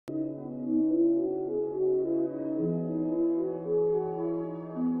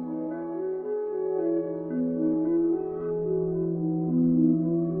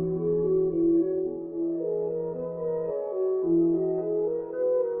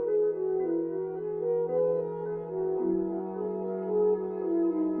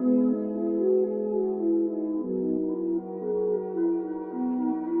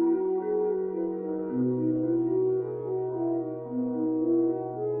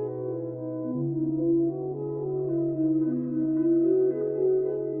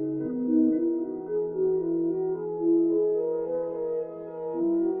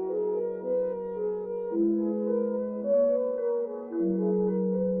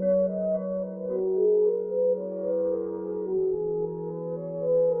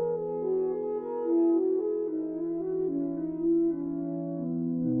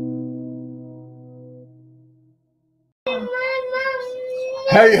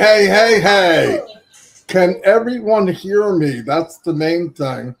Hey, hey, hey, hey. Can everyone hear me? That's the main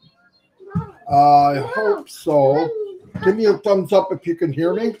thing. I hope so. Give me a thumbs up if you can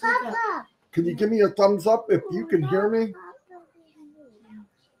hear me. Can you give me a thumbs up if you can hear me?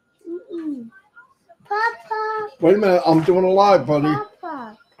 Wait a minute. I'm doing a live, buddy.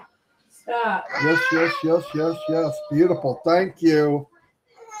 Stop. Yes, yes, yes, yes, yes. Beautiful. Thank you.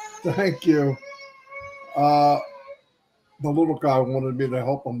 Thank you. The little guy wanted me to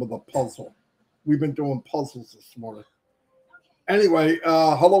help him with a puzzle. We've been doing puzzles this morning. Anyway,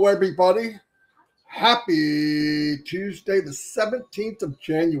 hello, everybody. Happy Tuesday, the 17th of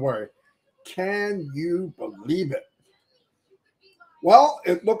January. Can you believe it? Well,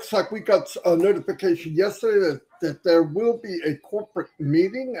 it looks like we got a notification yesterday that there will be a corporate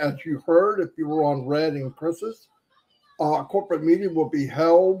meeting, as you heard if you were on Red and Chris's. A corporate meeting will be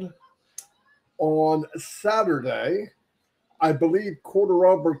held on Saturday, I believe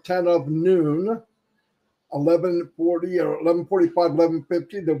 10 of noon, 11:40 or 11:45,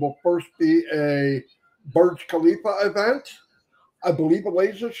 11:50. There will first be a Burj Khalifa event, I believe a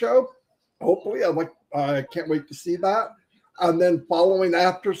laser show. Hopefully, I can't wait to see that. And then following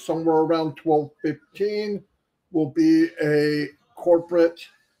after, somewhere around 12:15, will be a corporate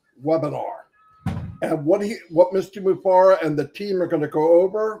webinar. And what Mr. Mufareh and the team are going to go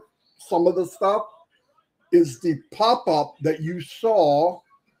over, some of the stuff, is the pop-up that you saw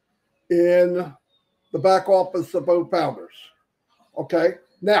in the back office of both founders. Okay.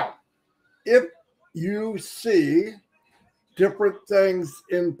 Now, if you see different things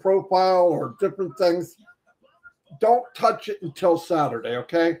in profile or different things, don't touch it until Saturday.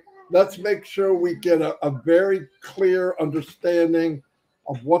 Okay. Let's make sure we get a very clear understanding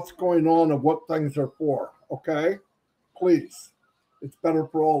of what's going on and what things are for. Okay. Please. It's better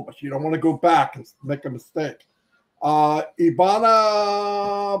for all of us. You don't want to go back and make a mistake. Ivana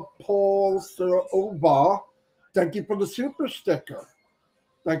Polsova, thank you for the super sticker.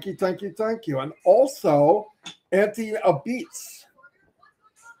 Thank you, thank you, thank you. And also, Anthony Beats.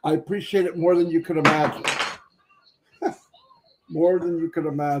 I appreciate it more than you could imagine. More than you could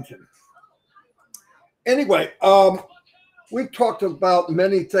imagine. Anyway, we've talked about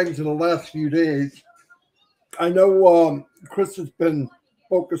many things in the last few days. I know Chris has been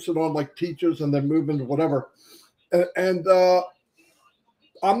focusing on like teachers and then moving to whatever. And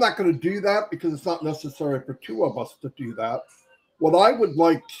I'm not going to do that because it's not necessary for two of us to do that. What I would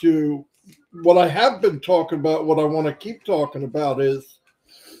like to, what I have been talking about, what I want to keep talking about is,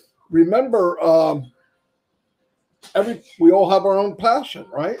 remember, we all have our own passion,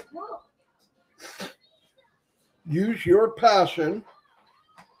 right? Use your passion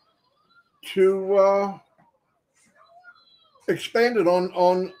to expand it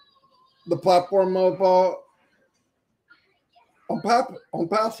on the platform of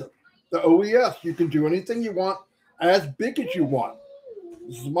Onpassive, the OES. You can do anything you want, as big as you want.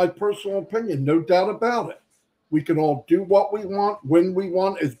 This is my personal opinion, no doubt about it. We can all do what we want, when we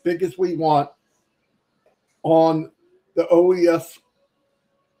want, as big as we want on the OES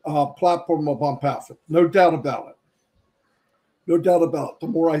platform of Onpassive. No doubt about it. No doubt about it. The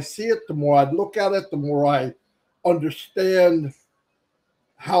more I see it, the more I look at it, the more I understand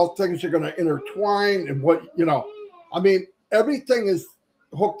how things are going to intertwine and what, I mean, everything is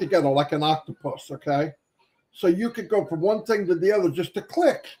hooked together like an octopus, okay? So you could go from one thing to the other just a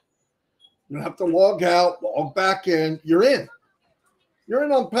click. You don't have to log out, log back in. You're in. You're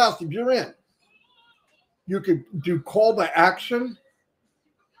in Onpassive. You're in. You could do call to action.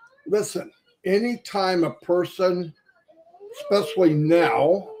 Listen, anytime a person, especially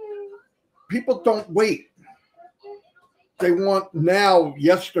now, people don't wait. They want now,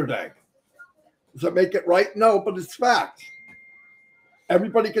 yesterday. Does that make it right? No, but it's fact.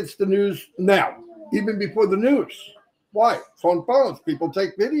 Everybody gets the news now, even before the news. Why? It's on phones. People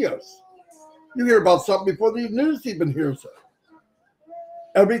take videos. You hear about something before the news even hears it.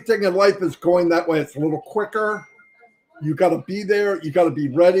 Everything in life is going that way. It's a little quicker. You got to be there. You got to be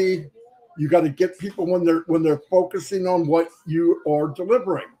ready. You got to get people when they're focusing on what you are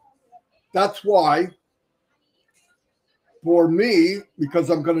delivering. That's why, for me, because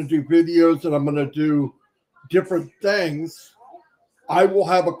I'm going to do videos and I'm going to do different things, I will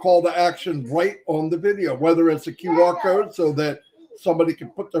have a call to action right on the video, whether it's a QR code so that somebody can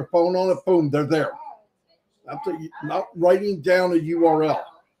put their phone on it, boom, they're there. Not writing down a URL.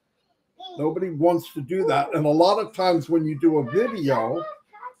 Nobody wants to do that. And a lot of times when you do a video,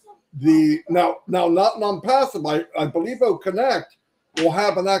 now not Onpassive, I believe Connect will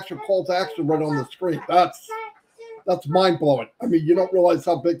have an actual call to action right on the screen. That's mind-blowing. I mean, you don't realize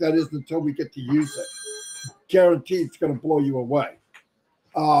how big that is until we get to use it. Guaranteed it's going to blow you away.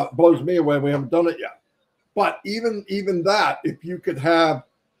 Blows me away. We haven't done it yet. But even that, if you could have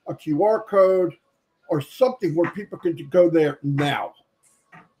a QR code or something where people can go there now,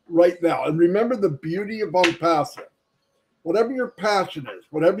 right now. And remember the beauty of Onpassive. Whatever your passion is,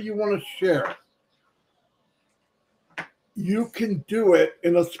 whatever you want to share, you can do it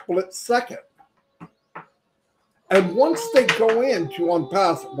in a split second. And once they go into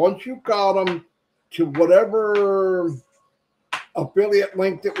Onpassive, once you got them to whatever affiliate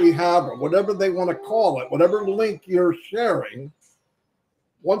link that we have or whatever they want to call it, whatever link you're sharing,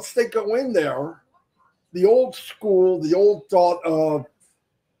 once they go in there, the old school, the old thought of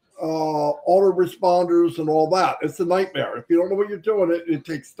autoresponders and all that, it's a nightmare. If you don't know what you're doing, it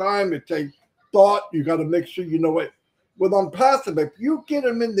takes time, it takes thought. You got to make sure you know it. With Onpassive, if you get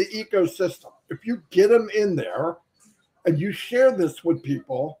them in the ecosystem, if you get them in there and you share this with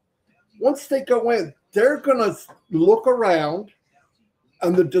people, once they go in, they're going to look around,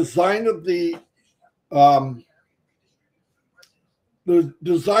 and the design of the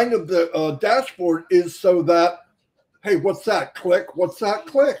dashboard is so that, hey, what's that? Click. What's that?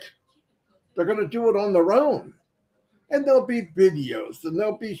 Click. They're going to do it on their own. And there'll be videos and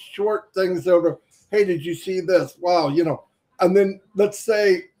there'll be short things over, hey, did you see this? Wow, you know. And then let's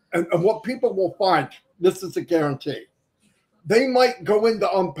say, and what people will find, this is a guarantee. They might go into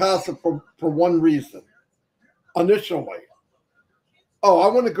Onpassive for one reason initially. Oh, I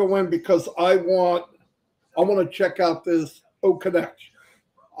want to go in because I want to check out this Connect.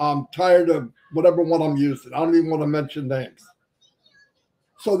 I'm tired of whatever one I'm using. I don't even want to mention names.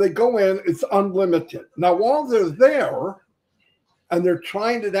 So they go in, it's unlimited. Now, while they're there and they're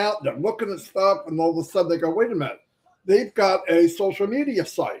trying it out, they're looking at stuff, and all of a sudden they go, wait a minute, they've got a social media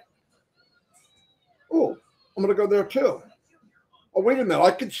site. Oh, I'm going to go there too. Oh, wait a minute,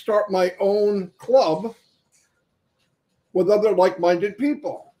 I could start my own club with other like-minded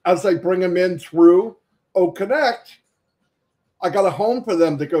people. As I bring them in through Connect, I got a home for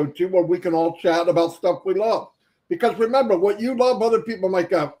them to go to where we can all chat about stuff we love. Because remember, what you love, other people might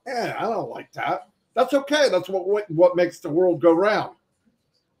go, I don't like that. That's okay. That's what makes the world go round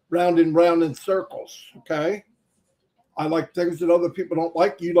and round in circles, okay? I like things that other people don't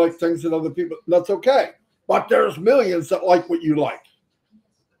like. You like things that other people, that's okay. But there's millions that like what you like.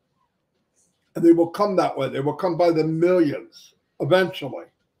 And they will come that way. They will come by the millions eventually.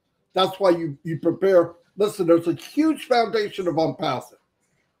 That's why you prepare. Listen, there's a huge foundation of Onpassive.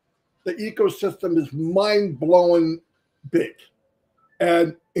 The ecosystem is mind-blowing big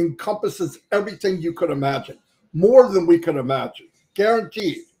and encompasses everything you could imagine, more than we could imagine,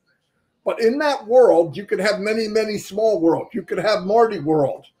 guaranteed. But in that world, you could have many, many small worlds. You could have Marty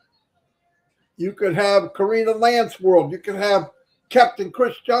world. You could have Karina Lance world. You could have Captain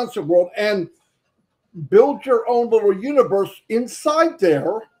Chris Johnson world, and build your own little universe inside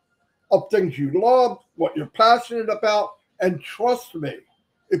there of things you love, what you're passionate about. And trust me,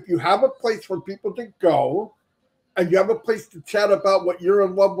 if you have a place for people to go and you have a place to chat about what you're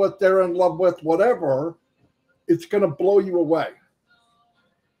in love with, they're in love with, whatever, it's going to blow you away.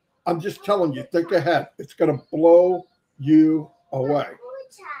 I'm just telling you, think ahead. It's going to blow you away.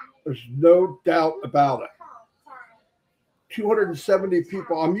 There's no doubt about it. 270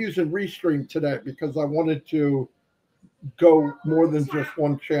 people. I'm using Restream today because I wanted to go more than just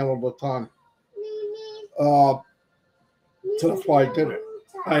one channel at a time. So that's why I did it.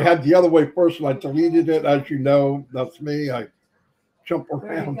 I had the other way first and I deleted it. As you know, that's me. I jump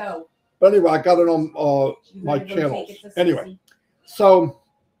around. But anyway, I got it on my channels. Anyway, so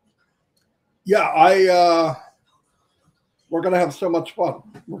yeah, we're going to have so much fun.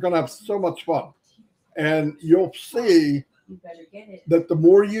 We're going to have so much fun. And you'll see that the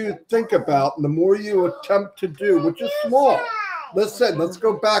more you think about and the more you attempt to do, which is small. Listen, let's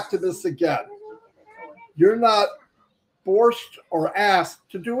go back to this again. You're not forced or asked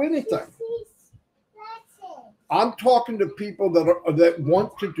to do anything. I'm talking to people that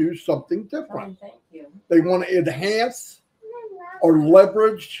want to do something different. They want to enhance or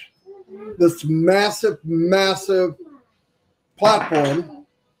leverage this massive, massive platform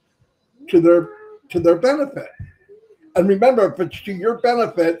to their benefit. And remember, if it's to your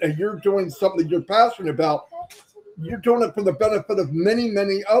benefit and you're doing something you're passionate about, you're doing it for the benefit of many,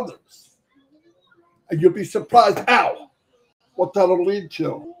 many others. And you'll be surprised, ow, what that'll lead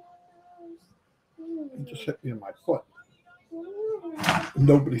to. It just hit me in my foot.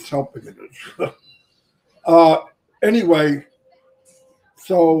 Nobody's helping me. Anyway,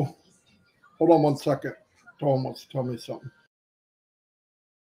 so hold on one second. Tom wants to tell me something.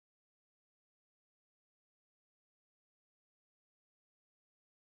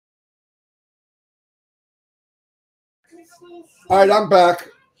 All right, I'm back.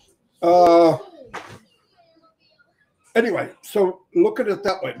 Anyway, so look at it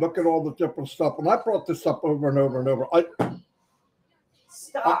that way. Look at all the different stuff. And I brought this up over and over and over. I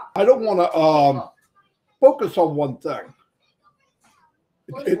don't want to focus on one thing.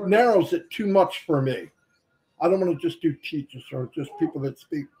 It narrows it too much for me. I don't want to just do teachers or just people that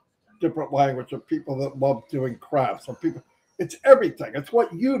speak different language or people that love doing crafts or people. It's everything. It's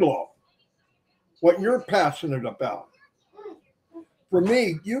what you love, what you're passionate about. For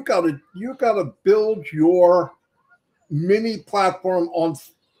me, you gotta build your mini platform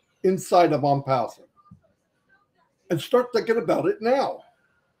inside of Onpassive and start thinking about it now.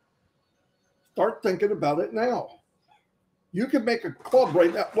 Start thinking about it now. You can make a club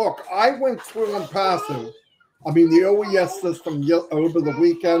right now. Look, I went through Onpassive. I mean, the OES system over the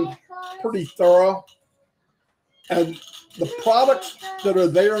weekend, pretty thorough. And the products that are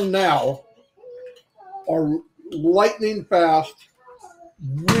there now are lightning fast,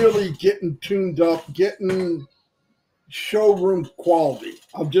 really getting tuned up, getting showroom quality.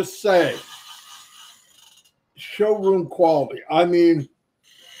 I'm just saying, showroom quality. I mean,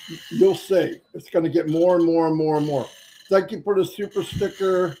 you'll see. It's going to get more and more and more and more. Thank you for the super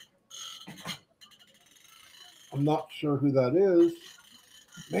sticker. I'm not sure who that is.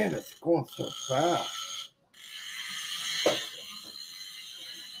 Man, it's going so fast.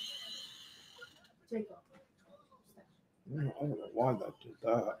 I don't know why that did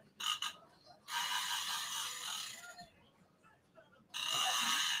that.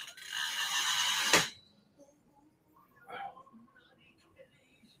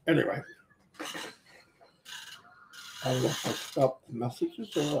 Anyway, I don't know if I stopped the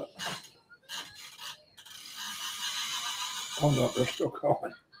messages or what. Oh no, they're still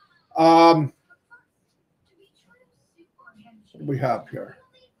going. What do we have here?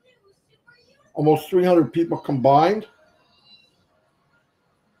 Almost 300 people combined,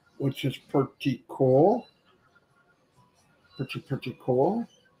 which is pretty cool. Pretty cool.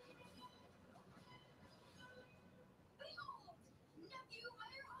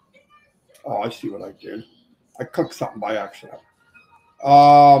 Oh, I see what I did. I clicked something by accident.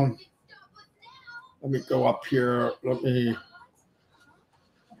 Let me go up here.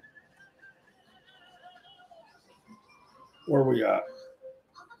 Where are we at?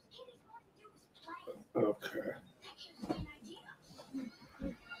 Okay.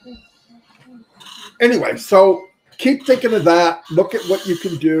 Anyway, so keep thinking of that. Look at what you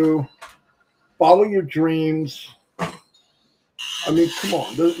can do. Follow your dreams. I mean, come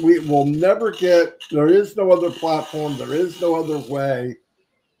on. We will never get, there is no other platform. There is no other way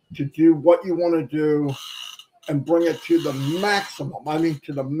to do what you want to do and bring it to the maximum. I mean,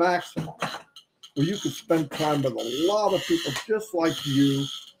 to the maximum. Where you can spend time with a lot of people just like you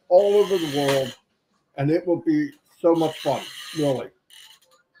all over the world. And it will be so much fun, really.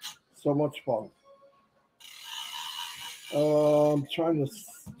 So much fun. I'm trying to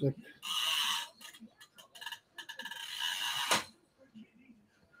stick.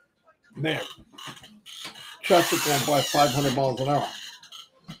 Man, traffic going by 500 miles an hour.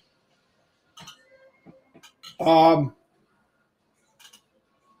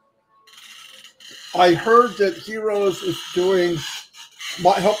 I heard that Heroes is doing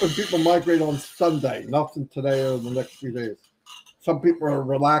helping people migrate on Sunday. Nothing today or the next few days. Some people are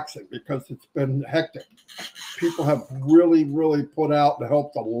relaxing because it's been hectic. People have really, really put out and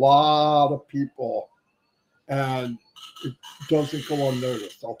helped a lot of people, and it doesn't go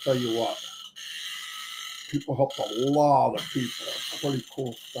unnoticed. I'll tell you what. People helped a lot of people. Pretty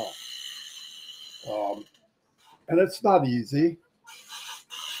cool stuff. And it's not easy.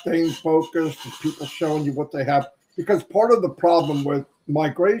 Staying focused and people showing you what they have. Because part of the problem with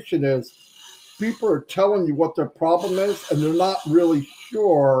migration is people are telling you what their problem is, and they're not really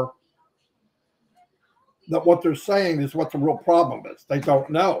sure that what they're saying is what the real problem is. They don't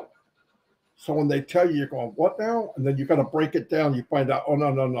know. So when they tell you, you're going, what now? And then you got to break it down. You find out, oh,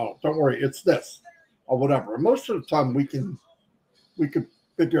 no, don't worry. It's this or whatever. And most of the time we can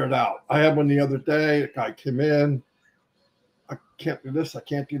figure it out. I had one the other day. A guy came in. I can't do this. I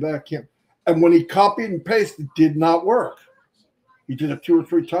can't do that. I can't. And when he copied and pasted, it did not work. He did it 2 or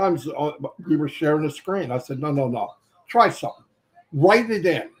 3 times. We were sharing the screen. I said, no. Try something. Write it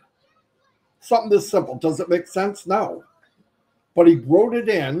in. Something this simple. Does it make sense? No. But he wrote it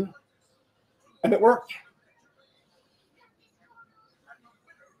in, and it worked.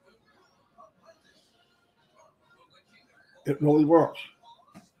 It really works.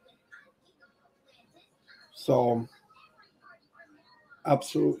 So,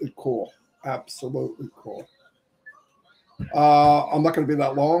 absolutely cool. Absolutely cool. I'm not going to be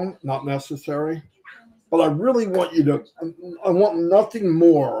that long. Not necessary. But I really want you to, I want nothing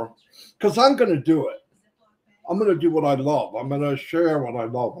more, because I'm going to do it. I'm going to do what I love. I'm going to share what I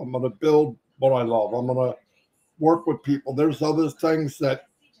love. I'm going to build what I love. I'm going to work with people. There's other things that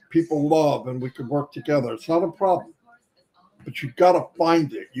people love and we can work together. It's not a problem. But you got to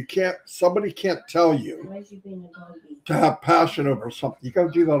find it. You can't, somebody can't tell you to have passion over something. You got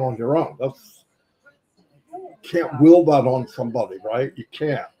to do that on your own. You can't will that on somebody, right? You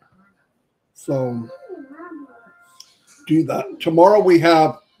can't. So do that. Tomorrow we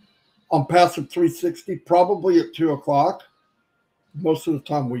have Onpassive 360, probably at 2 o'clock. Most of the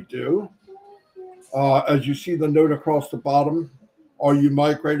time we do. As you see the note across the bottom, are you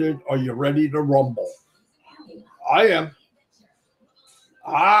migrated? Are you ready to rumble? I am.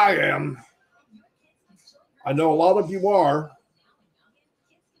 I am. I know a lot of you are.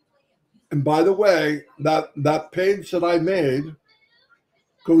 And by the way, that page that I made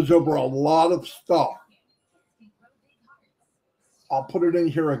goes over a lot of stuff. I'll put it in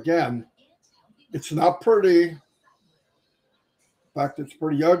here again. It's not pretty. In fact, it's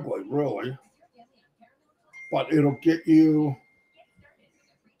pretty ugly, really. But it'll get you,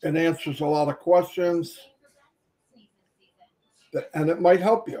 it answers a lot of questions. And it might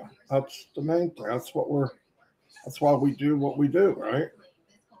help you. That's the main thing. That's why we do what we do, right?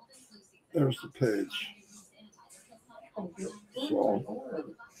 There's the page. So,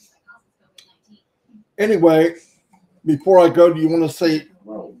 anyway, before I go, do you want to say,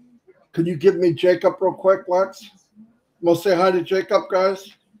 could you give me Jacob real quick, Lex? Want to say hi to Jacob, guys?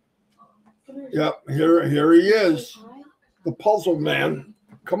 Yep, here he is. The puzzle man.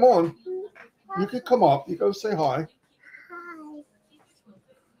 Come on. You can come up. You go say hi. Hi.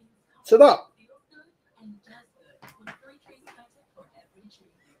 Sit up.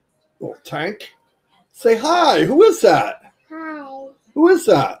 Little tank. Say hi. Who is that? Hi. Who is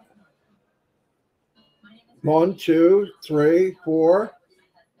that? 1, 2, 3, 4.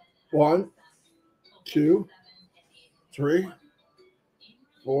 1, 2, 3,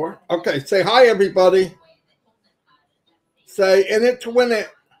 4. Okay, say hi, everybody. Say in it to win it.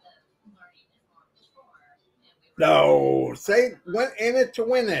 No, say in it to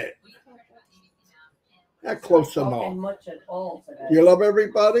win it. Not close enough. Much at all today. You love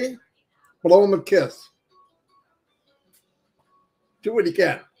everybody? Blow them a kiss. Do it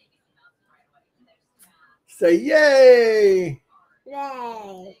again. Say yay.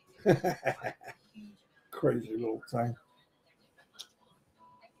 Yay. Crazy little thing.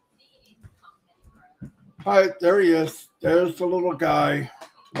 Hi, there he is. There's the little guy.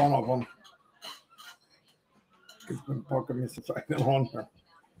 One of them. He's been poking me since I've been on here.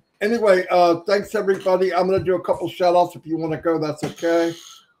 Anyway, thanks everybody. I'm going to do a couple shout outs. If you want to go, that's okay.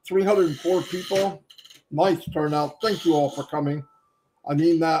 304 people. Nice turnout. Thank you all for coming. I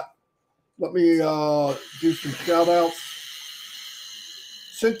mean that. Let me do some shout outs.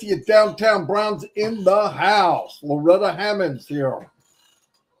 Cynthia Downtown Brown's in the house. Loretta Hammond's here.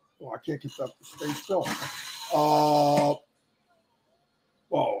 Oh, I can't get that to stay still. Oh,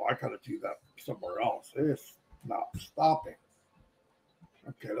 I got to do that somewhere else. It's not stopping.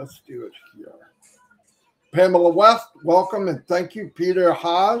 Okay, let's do it here. Pamela West, welcome and thank you. Peter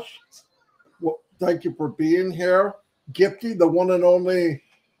Hodge, well, thank you for being here. Gifty, the one and only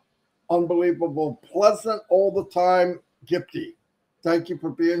unbelievable, pleasant all the time, Gifty. Thank you for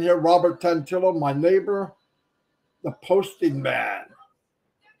being here. Robert Tantillo, my neighbor, the posting man.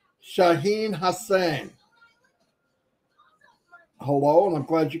 Shaheen Hassan. Hello, and I'm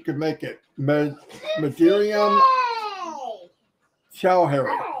glad you could make it. Mediriam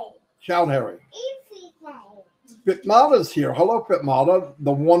Chowdhury. Fitmata's here. Hello, Fitmata.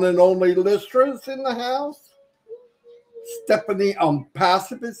 The one and only Listra's in the house. Stephanie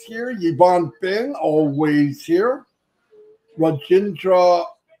Onpassive is here. Yvonne Finn, always here. Rajendra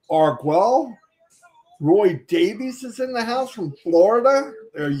Arguel. Roy Davies is in the house from Florida.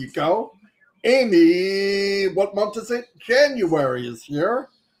 There you go. Amy, what month is it? January is here.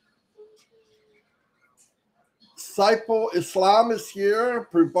 Saiful Islam is here.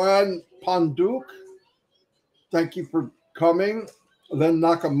 Prabhan Panduk, thank you for coming. Len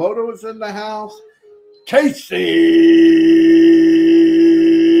Nakamoto is in the house. Casey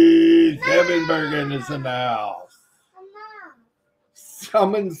Zevenbergen is in the house.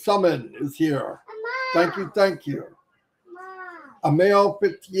 Summon is here. Thank you. Amel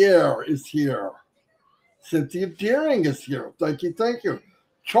Fitier is here. Cynthia Deering is here. Thank you.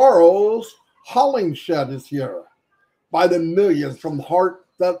 Charles Hollingshed is here. By the millions from the heart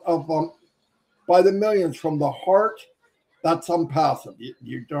by the millions from the heart, that's Onpassive.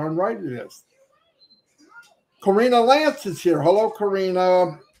 You darn right it is. Karina Lance is here. Hello,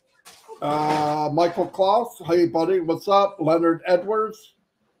 Karina. Michael Klaus, hey buddy, what's up? Leonard Edwards,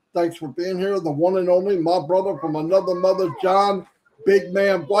 thanks for being here. The one and only, my brother from another mother, John Big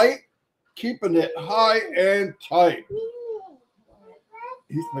Man White, keeping it high and tight.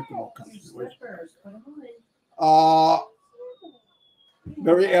 He's making all kinds of noise.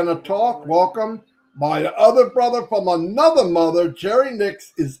 Mariana Talk, welcome. My other brother from another mother, Jerry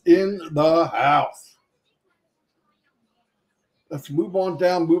Nix, is in the house. Let's move on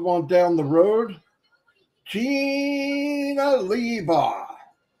down the road. Gina Leva,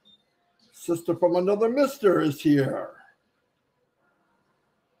 sister from another mister, is here.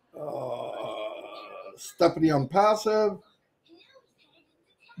 Stephanie Onpassive.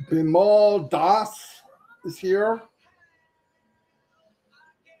 Bimal Das is here.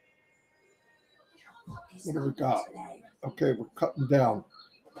 What do we got? Okay, we're cutting down.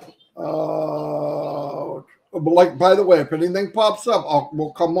 But like, by the way, if anything pops up,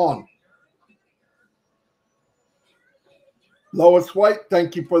 we'll come on. Lois White,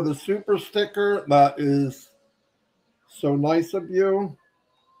 thank you for the super sticker. That is so nice of you.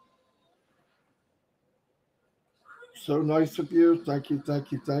 So nice of you. Thank you,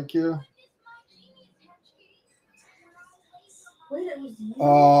 thank you, thank you.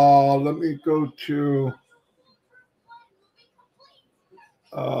 Let me go to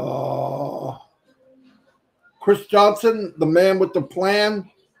Chris Johnson, the man with the plan,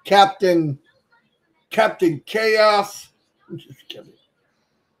 Captain Chaos. I'm just kidding.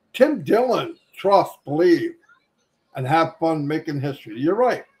 Tim Dillon, trust, believe, and have fun making history. You're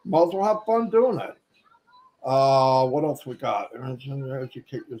right. Might as well have fun doing it. What else we got?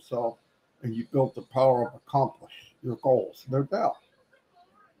 Educate yourself, and you built the power of accomplish your goals. No doubt.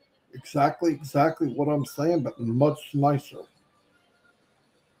 Exactly what I'm saying, but much nicer.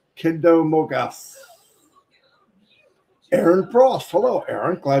 Kendo Mogas. Aaron Frost. Hello,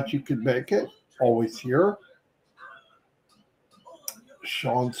 Aaron. Glad you could make it. Always here.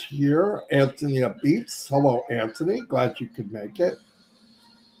 Sean's here. Anthony Beats. Hello, Anthony. Glad you could make it.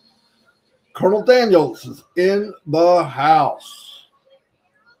 Colonel Daniels is in the house.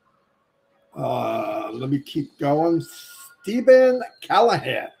 Let me keep going. Stephen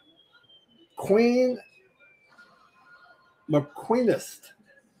Callahan. Queen McQueenist.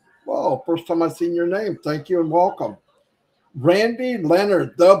 Whoa, first time I've seen your name. Thank you and welcome. Randy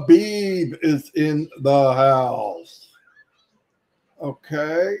Leonard, the Beeb, is in the house.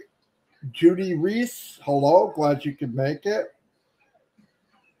 Okay. Judy Reese, hello. Glad you could make it.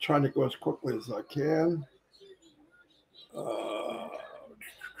 Trying to go as quickly as I can. I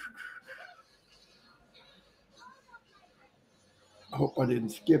hope I didn't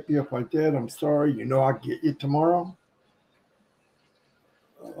skip you. If I did, I'm sorry. You know I'll get you tomorrow.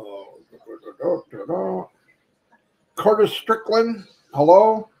 Curtis Strickland,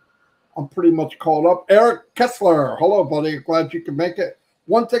 hello. I'm pretty much called up. Eric Kessler, hello, buddy. Glad you could make it.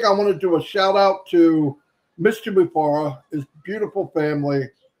 One thing I want to do a shout out to Mr. Mufareh, his beautiful family.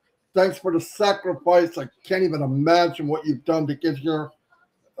 Thanks for the sacrifice. I can't even imagine what you've done to get here.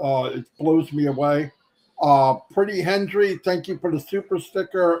 It blows me away. Pretty Hendry, thank you for the super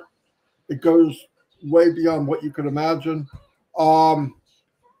sticker. It goes way beyond what you could imagine. To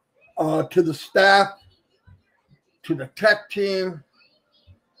the staff, to the tech team,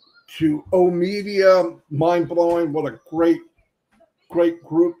 to O Media, mind-blowing. What a great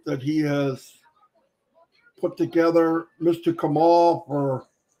group that he has put together. Mr. Kamal for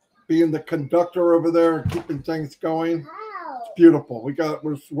being the conductor over there and keeping things going. It's beautiful.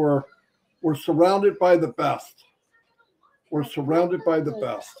 We're surrounded by the best. We're surrounded by the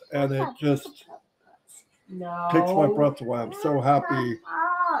best, and it just takes my breath away. I'm so happy.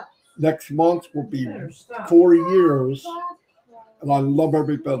 Next month will be 4 years, and I love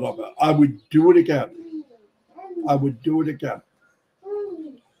every bit of it. I would do it again. I would do it again.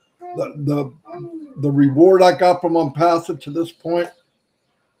 The reward I got from Onpassive to this point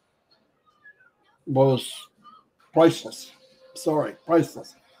was priceless. Sorry,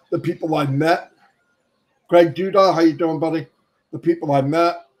 priceless. The people I met, Greg Duda, how you doing, buddy? The people I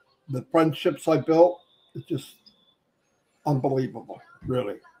met, the friendships I built, it's just unbelievable,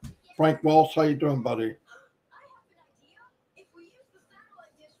 really. Frank Walsh, how you doing, buddy?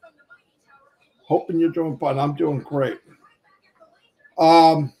 Hoping you're doing fine. I'm doing great.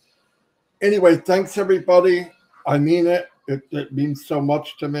 Anyway, thanks, everybody. I mean it. It means so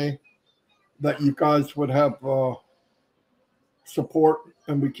much to me that you guys would have support,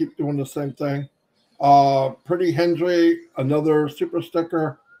 and we keep doing the same thing. Pretty Hendry, another super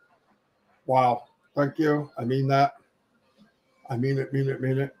sticker. Wow. Thank you. I mean that. I mean it, mean it,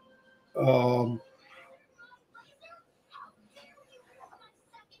 mean it.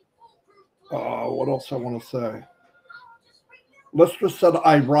 What else I want to say? Let's just say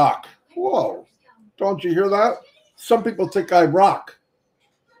I rock. Whoa. Don't you hear that? Some people think I rock.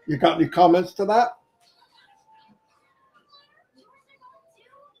 You got any comments to that?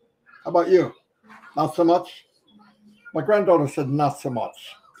 How about you? Not so much? My granddaughter said not so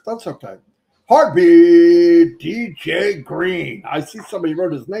much. That's okay. Harvey DJ Green. I see somebody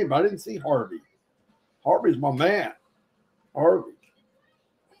wrote his name, but I didn't see Harvey. Harvey's my man. Harvey.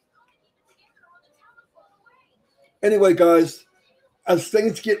 Anyway, guys, as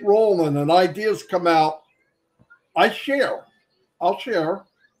things get rolling and ideas come out, I share. I'll share.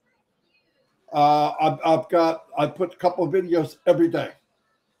 I put a couple of videos every day.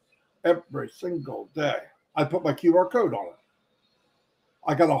 Every single day. I put my QR code on it.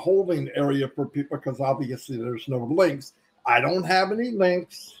 I got a holding area for people because obviously there's no links. I don't have any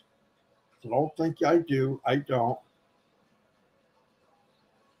links. So don't think I do. I don't.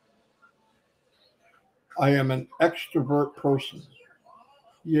 I am an extrovert person.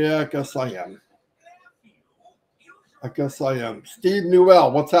 Yeah, I guess I am. I guess I am. Steve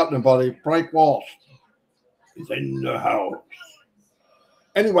Newell, what's happening, buddy? Frank Walsh is in the house.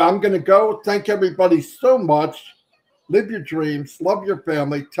 Anyway, I'm going to go. Thank everybody so much. Live your dreams. Love your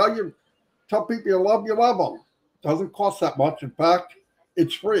family. Tell people you love them. Doesn't cost that much. In fact,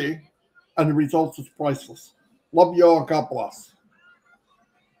 it's free, and the results is priceless. Love you all. God bless.